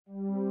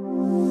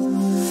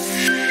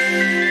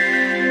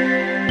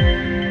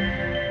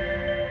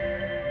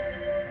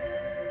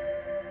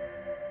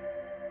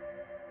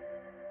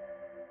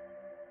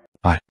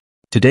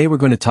Today we're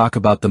going to talk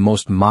about the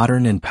most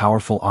modern and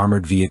powerful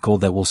armored vehicle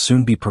that will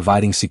soon be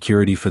providing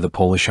security for the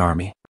Polish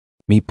army.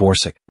 Meet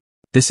Borsuk.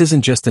 This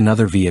isn't just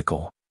another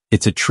vehicle,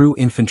 it's a true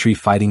infantry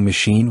fighting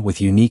machine with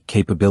unique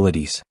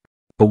capabilities.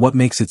 But what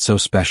makes it so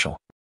special?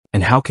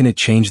 And how can it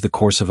change the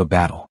course of a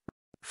battle?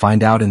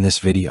 Find out in this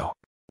video.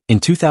 In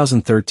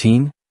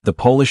 2013, the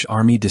Polish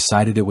army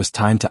decided it was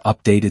time to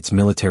update its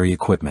military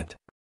equipment.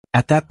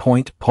 At that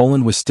point,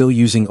 Poland was still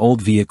using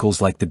old vehicles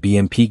like the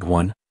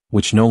BMP-1,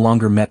 which no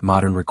longer met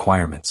modern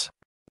requirements.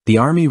 The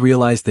army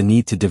realized the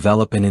need to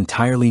develop an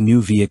entirely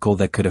new vehicle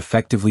that could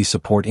effectively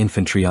support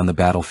infantry on the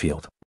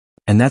battlefield.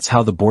 And that's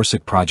how the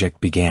Borsuk project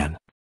began.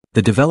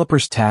 The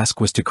developer's task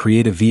was to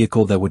create a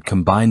vehicle that would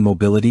combine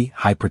mobility,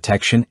 high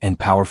protection, and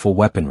powerful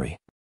weaponry.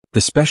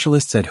 The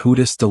specialists at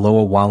Huta,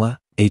 Stalowa, Wola,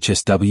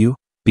 HSW,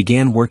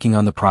 began working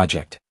on the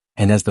project,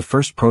 and as the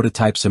first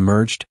prototypes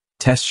emerged,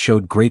 tests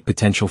showed great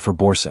potential for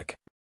Borsuk.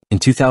 In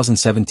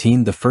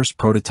 2017, the first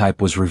prototype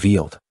was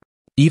revealed.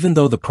 Even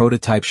though the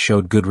prototype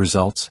showed good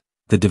results,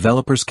 the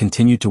developers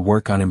continued to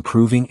work on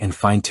improving and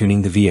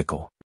fine-tuning the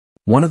vehicle.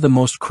 One of the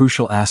most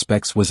crucial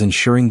aspects was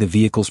ensuring the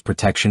vehicle's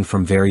protection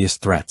from various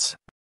threats.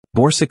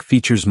 Borsuk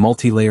features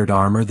multi-layered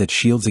armor that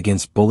shields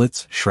against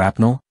bullets,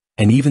 shrapnel,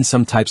 and even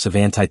some types of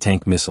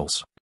anti-tank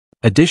missiles.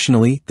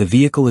 Additionally, the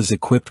vehicle is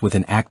equipped with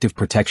an active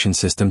protection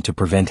system to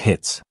prevent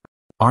hits.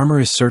 Armor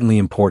is certainly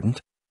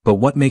important, but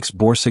what makes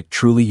Borsuk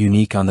truly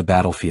unique on the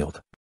battlefield?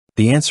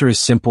 The answer is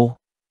simple: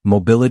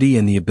 mobility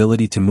and the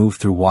ability to move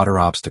through water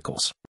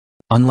obstacles.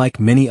 Unlike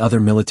many other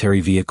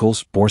military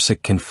vehicles,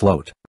 Borsuk can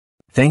float.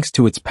 Thanks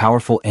to its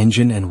powerful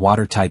engine and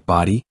watertight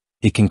body,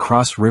 it can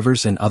cross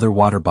rivers and other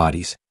water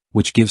bodies,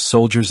 which gives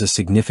soldiers a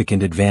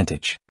significant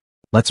advantage.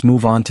 Let's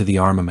move on to the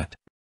armament.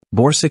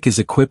 Borsuk is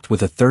equipped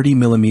with a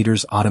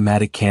 30mm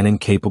automatic cannon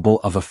capable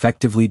of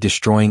effectively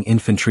destroying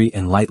infantry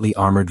and lightly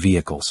armored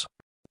vehicles.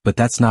 But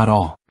that's not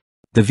all.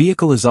 The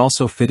vehicle is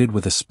also fitted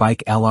with a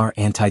Spike LR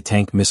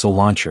anti-tank missile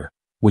launcher,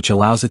 which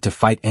allows it to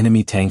fight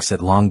enemy tanks at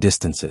long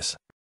distances.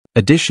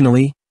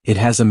 Additionally, it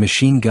has a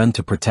machine gun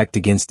to protect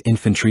against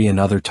infantry and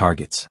other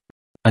targets.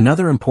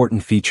 Another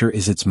important feature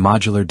is its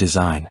modular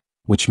design,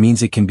 which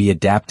means it can be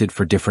adapted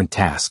for different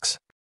tasks.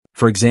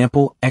 For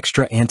example,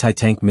 extra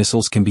anti-tank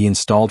missiles can be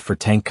installed for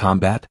tank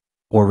combat,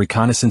 or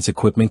reconnaissance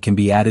equipment can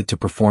be added to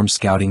perform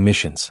scouting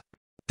missions.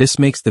 This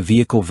makes the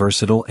vehicle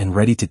versatile and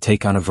ready to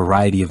take on a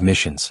variety of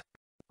missions.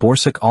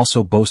 Borsuk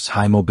also boasts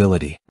high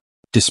mobility.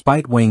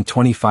 Despite weighing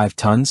 25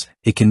 tons,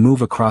 it can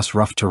move across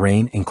rough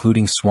terrain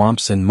including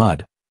swamps and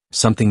mud,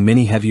 something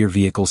many heavier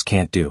vehicles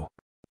can't do.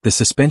 The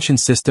suspension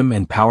system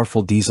and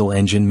powerful diesel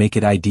engine make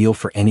it ideal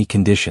for any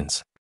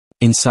conditions.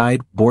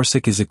 Inside,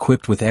 Borsuk is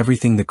equipped with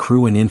everything the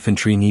crew and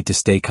infantry need to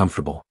stay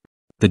comfortable.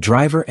 The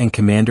driver and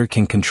commander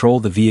can control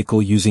the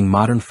vehicle using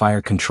modern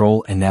fire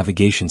control and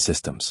navigation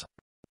systems.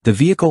 The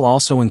vehicle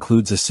also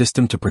includes a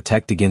system to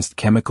protect against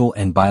chemical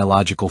and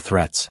biological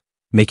threats,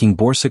 making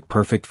Borsuk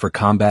perfect for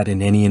combat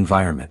in any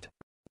environment.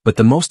 But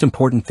the most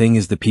important thing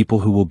is the people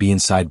who will be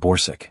inside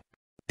Borsuk.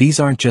 These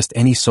aren't just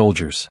any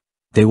soldiers,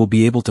 they will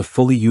be able to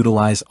fully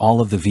utilize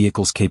all of the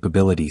vehicle's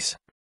capabilities.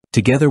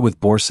 Together with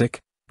Borsuk,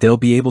 they'll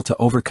be able to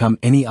overcome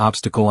any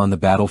obstacle on the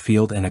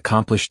battlefield and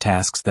accomplish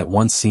tasks that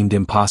once seemed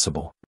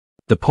impossible.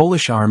 The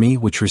Polish army,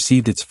 which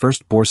received its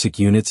first Borsuk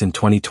units in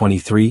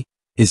 2023,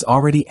 is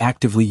already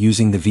actively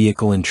using the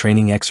vehicle in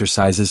training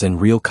exercises and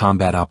real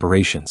combat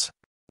operations.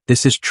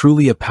 This is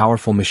truly a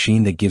powerful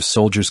machine that gives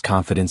soldiers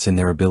confidence in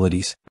their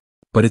abilities.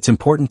 But it's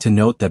important to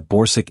note that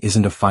Borsuk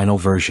isn't a final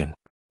version.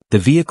 The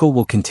vehicle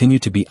will continue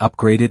to be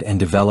upgraded and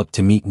developed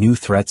to meet new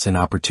threats and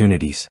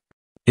opportunities.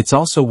 It's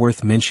also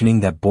worth mentioning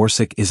that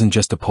Borsuk isn't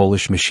just a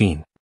Polish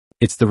machine.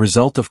 It's the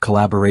result of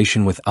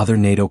collaboration with other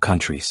NATO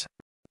countries.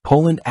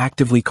 Poland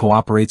actively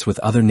cooperates with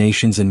other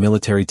nations in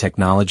military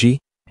technology,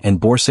 and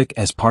Borsuk,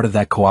 as part of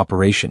that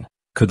cooperation,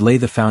 could lay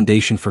the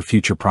foundation for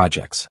future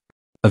projects.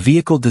 A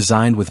vehicle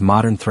designed with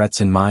modern threats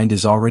in mind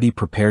is already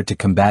prepared to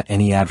combat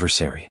any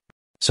adversary.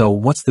 So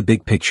what's the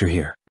big picture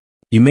here?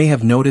 You may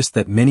have noticed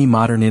that many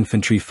modern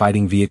infantry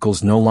fighting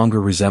vehicles no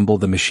longer resemble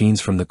the machines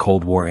from the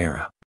Cold War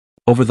era.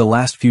 Over the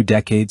last few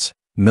decades,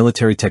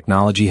 military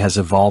technology has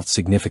evolved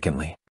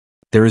significantly.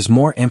 There is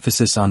more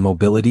emphasis on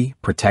mobility,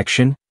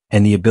 protection,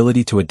 and the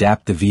ability to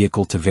adapt the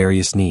vehicle to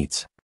various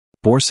needs.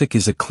 Borsuk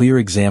is a clear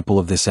example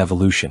of this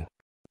evolution.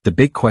 The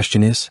big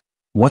question is,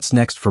 what's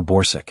next for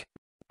Borsuk?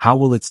 How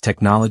will its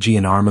technology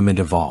and armament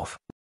evolve?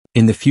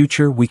 In the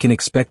future, we can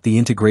expect the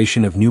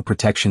integration of new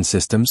protection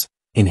systems,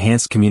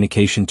 enhanced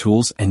communication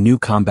tools, and new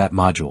combat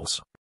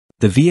modules.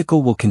 The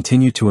vehicle will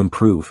continue to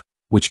improve,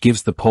 which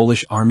gives the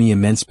Polish army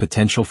immense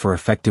potential for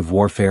effective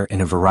warfare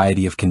in a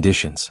variety of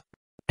conditions.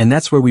 And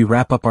that's where we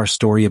wrap up our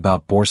story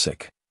about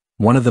Borsuk,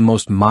 one of the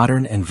most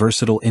modern and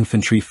versatile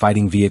infantry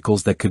fighting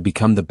vehicles that could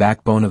become the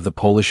backbone of the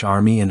Polish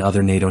army and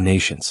other NATO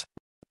nations.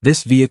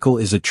 This vehicle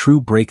is a true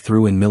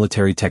breakthrough in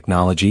military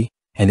technology,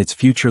 and its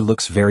future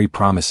looks very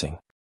promising.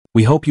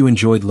 We hope you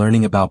enjoyed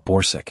learning about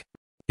Borsuk.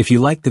 If you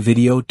liked the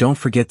video, don't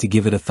forget to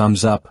give it a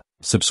thumbs up,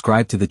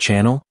 subscribe to the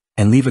channel,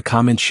 and leave a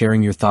comment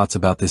sharing your thoughts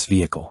about this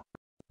vehicle.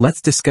 Let's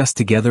discuss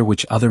together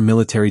which other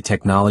military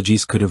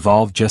technologies could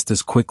evolve just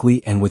as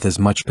quickly and with as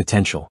much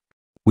potential.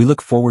 We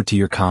look forward to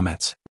your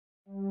comments.